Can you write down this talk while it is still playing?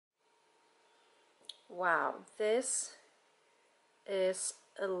Wow, this is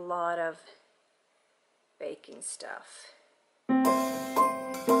a lot of baking stuff.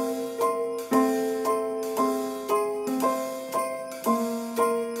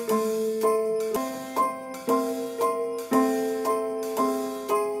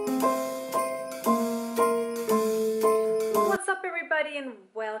 What's up everybody and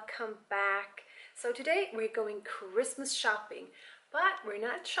welcome back. So today we're going Christmas shopping, but we're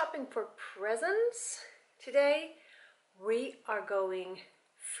not shopping for presents. Today we are going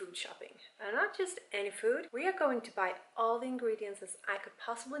food shopping, and not just any food. We are going to buy all the ingredients as I could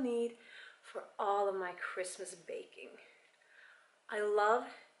possibly need for all of my Christmas baking. I love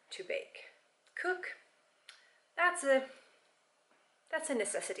to bake. Cook, that's a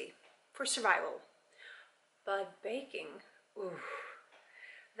necessity for survival. But baking, ooh,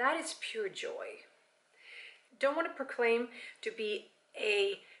 that is pure joy. Don't want to proclaim to be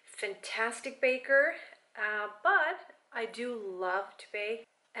a fantastic baker, but I do love to bake,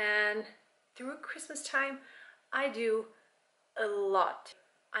 and through Christmas time I do a lot,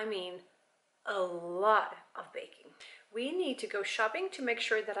 I mean a lot of baking. We need to go shopping to make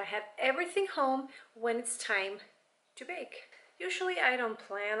sure that I have everything home when it's time to bake. Usually I don't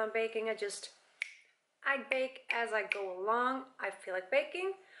plan on baking, I bake as I go along. I feel like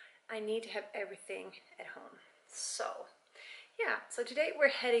baking, I need to have everything at home. So yeah, so today we're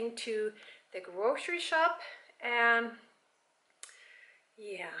heading to the grocery shop, and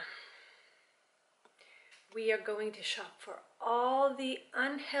yeah, we are going to shop for all the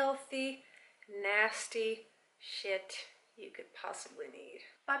unhealthy, nasty shit you could possibly need.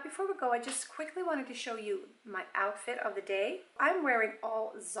 But before we go, I just quickly wanted to show you my outfit of the day. I'm wearing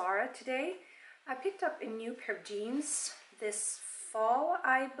all Zara today. I picked up a new pair of jeans this fall,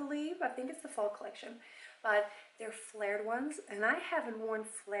 I believe. I think it's the fall collection, but they're flared ones, and I haven't worn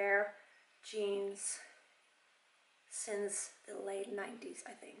flare jeans since the late 90s,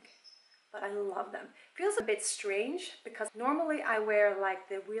 I think. But I love them. Feels a bit strange because normally I wear like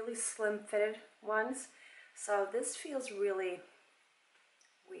the really slim fitted ones, so this feels really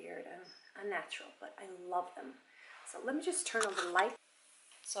weird and unnatural, but I love them. So let me just turn on the light.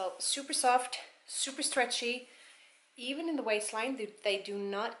 So super soft, super stretchy. Even in the waistline, they do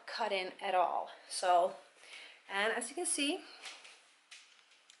not cut in at all. So, and as you can see,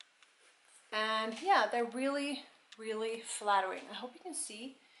 and yeah, they're really, really flattering. I hope you can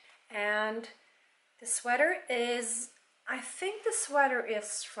see. And the sweater is, I think the sweater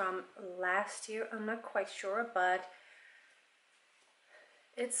is from last year. I'm not quite sure, but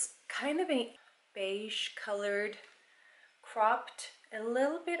it's kind of a beige colored, cropped, a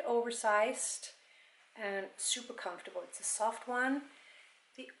little bit oversized, and super comfortable. It's a soft one.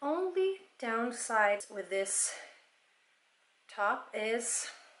 The only downside with this top is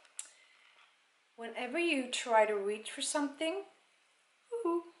whenever you try to reach for something,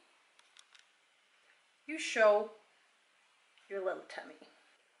 you show your little tummy.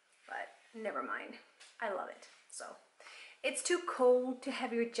 But never mind, I love it. So it's too cold to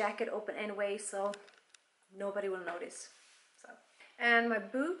have your jacket open anyway, so nobody will notice. So, and my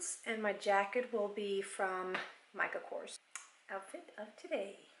boots and my jacket will be from Michael Kors. Outfit of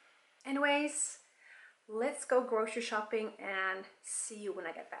today. Anyways, let's go grocery shopping and see you when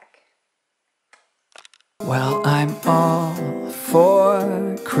I get back. Well, I'm all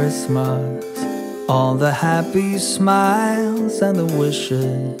for Christmas, all the happy smiles and the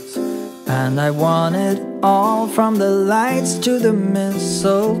wishes, and I want it all, from the lights to the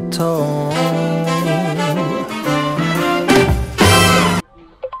mistletoe.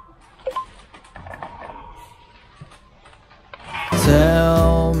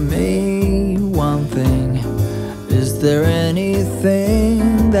 Tell me one thing, is there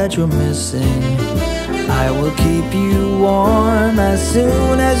anything that you're missing? I will keep you warm as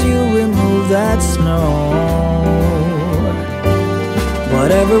soon as you remove that snow.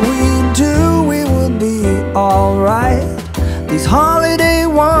 Whatever we do, we will be alright. These holiday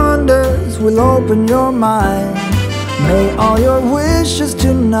wonders will open your mind. May all your wishes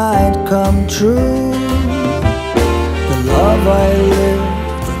tonight come true. The love I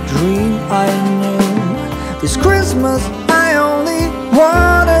lived, the dream I knew. This Christmas I only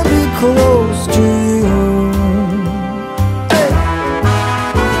wanna be close to you.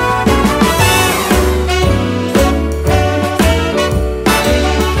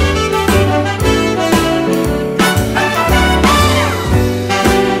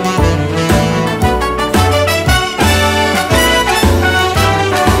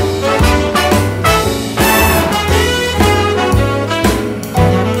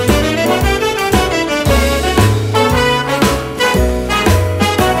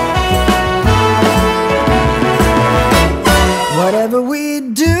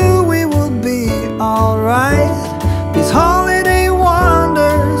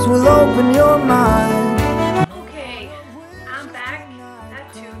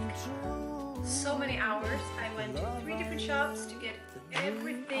 shops to get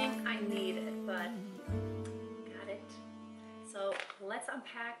everything I needed, but got it. So let's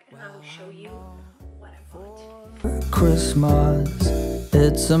unpack and I will show you what I bought. Christmas,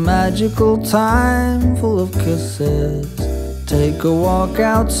 it's a magical time full of kisses. Take a walk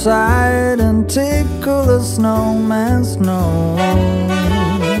outside and tickle the snowman's nose.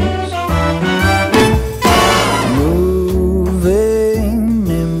 Moving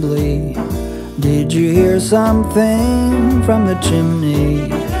nimbly, did you hear something from the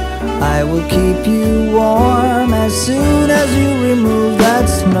chimney? I will keep you warm as soon as you remove that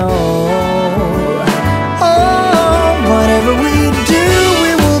snow. Oh, whatever we do,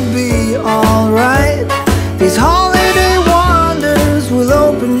 we will be alright. These holiday wonders will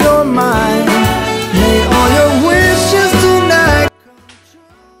open your mind. May all your wishes tonight come true.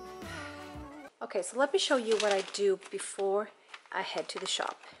 Okay, so let me show you what I do before I head to the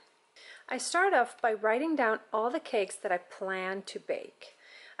shop. I start off by writing down all the cakes that I plan to bake.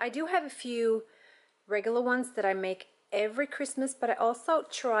 I do have a few regular ones that I make every Christmas, but I also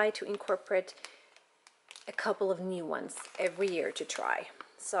try to incorporate a couple of new ones every year to try.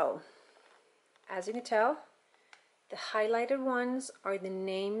 So, as you can tell, the highlighted ones are the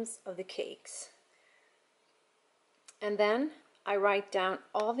names of the cakes. And then I write down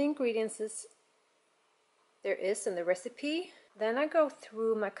all the ingredients there is in the recipe. Then I go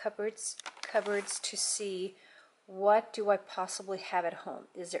through my cupboards to see what do I possibly have at home.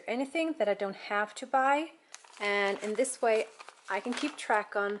 Is there anything that I don't have to buy? And in this way I can keep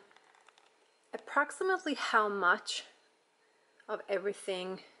track on approximately how much of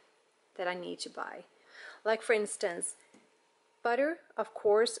everything that I need to buy. Like for instance, butter of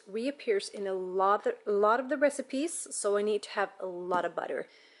course reappears in a lot of the recipes, so I need to have a lot of butter.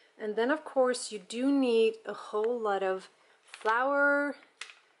 And then of course you do need a whole lot of flour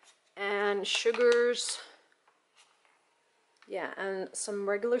and sugars, yeah, and some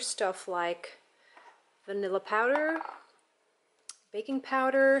regular stuff like vanilla powder, baking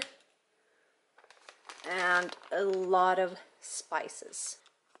powder, and a lot of spices.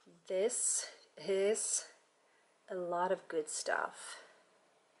 This is a lot of good stuff.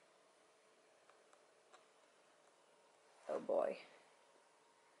 Oh boy.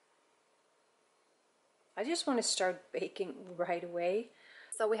 I just want to start baking right away.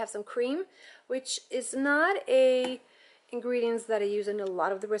 So we have some cream, which is not a ingredients that I use in a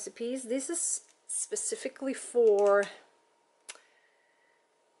lot of the recipes. This is specifically for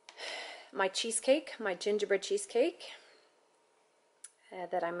my cheesecake, my gingerbread cheesecake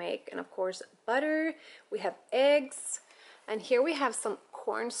that I make. And of course butter, we have eggs, and here we have some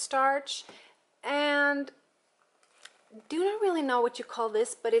cornstarch, and do not really know what you call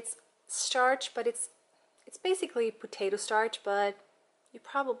this, but it's starch, but it's basically potato starch, but you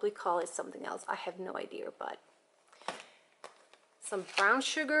probably call it something else. I have no idea. But some brown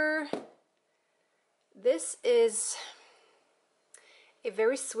sugar. This is a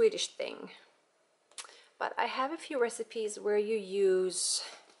very Swedish thing, but I have a few recipes where you use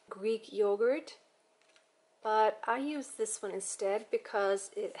Greek yogurt, but I use this one instead because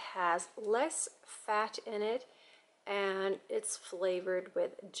it has less fat in it and it's flavored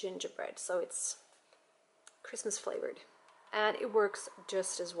with gingerbread, so it's Christmas flavored, and it works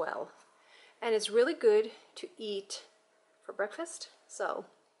just as well, and it's really good to eat for breakfast. So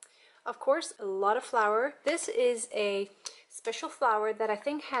of course a lot of flour. This is a special flour that I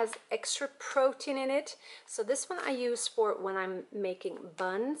think has extra protein in it, so this one I use for when I'm making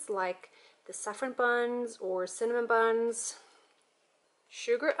buns, like the saffron buns or cinnamon buns.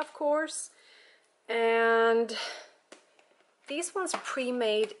 Sugar of course, and these ones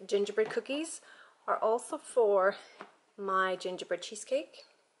pre-made gingerbread cookies are also for my gingerbread cheesecake.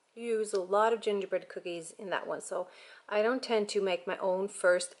 You use a lot of gingerbread cookies in that one, so I don't tend to make my own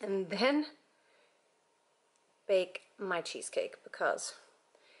first and then bake my cheesecake because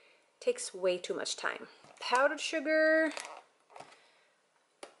it takes way too much time. Powdered sugar,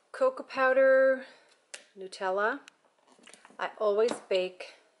 cocoa powder, Nutella. I always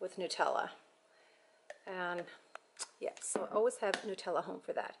bake with Nutella, and yeah, so I always have Nutella home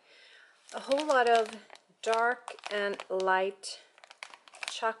for that. A whole lot of dark and light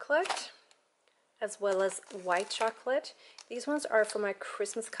chocolate, as well as white chocolate. These ones are for my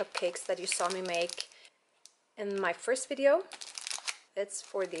Christmas cupcakes that you saw me make in my first video. It's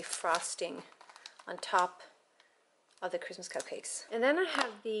for the frosting on top of the Christmas cupcakes. And then I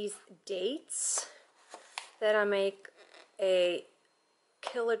have these dates that I make a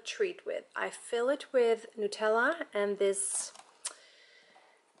killer treat with. I fill it with Nutella and this,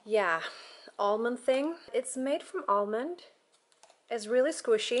 yeah, almond thing. It's made from almond. It's really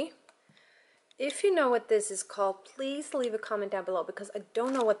squishy. If you know what this is called, please leave a comment down below because I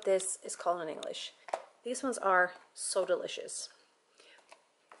don't know what this is called in English. These ones are so delicious.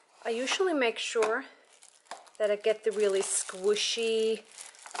 I usually make sure that I get the really squishy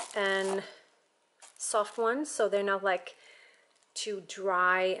and soft ones so they're not like too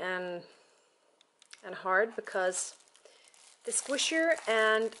dry and hard, because the squishier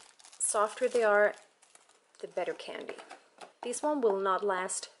and softer they are, the better candy. These one will not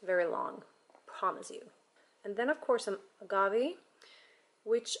last very long, promise you. And then of course some agave,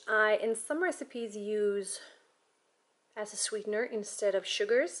 which I in some recipes use as a sweetener instead of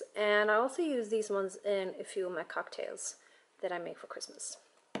sugars, and I also use these ones in a few of my cocktails that I make for Christmas.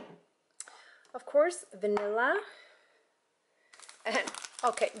 Of course, vanilla. And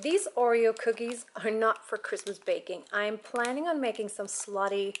okay, these Oreo cookies are not for Christmas baking. I'm planning on making some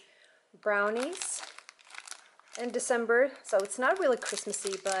slutty brownies in December, so it's not really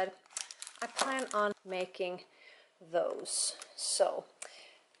Christmassy, but I plan on making those. So,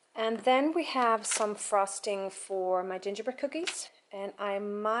 and then we have some frosting for my gingerbread cookies, and I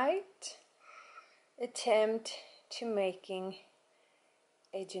might attempt to making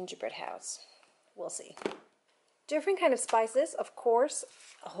a gingerbread house. We'll see. Different kind of spices, of course,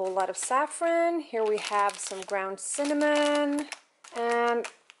 a whole lot of saffron. Here we have some ground cinnamon and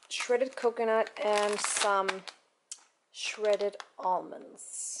shredded coconut and some shredded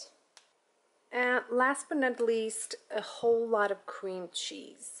almonds. And last but not least, a whole lot of cream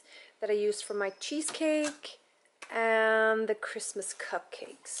cheese that I used for my cheesecake and the Christmas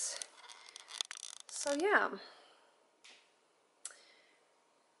cupcakes. So yeah,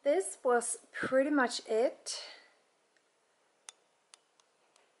 this was pretty much it.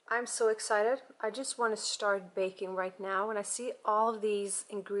 I'm so excited. I just want to start baking right now. When I see all of these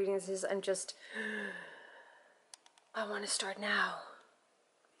ingredients, I want to start now.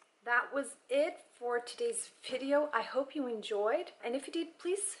 That was it for today's video. I hope you enjoyed, and if you did,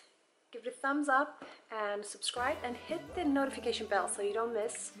 please give it a thumbs up and subscribe and hit the notification bell so you don't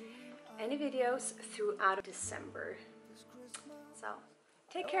miss any videos throughout December. So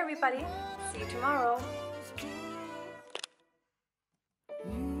take care everybody, see you tomorrow.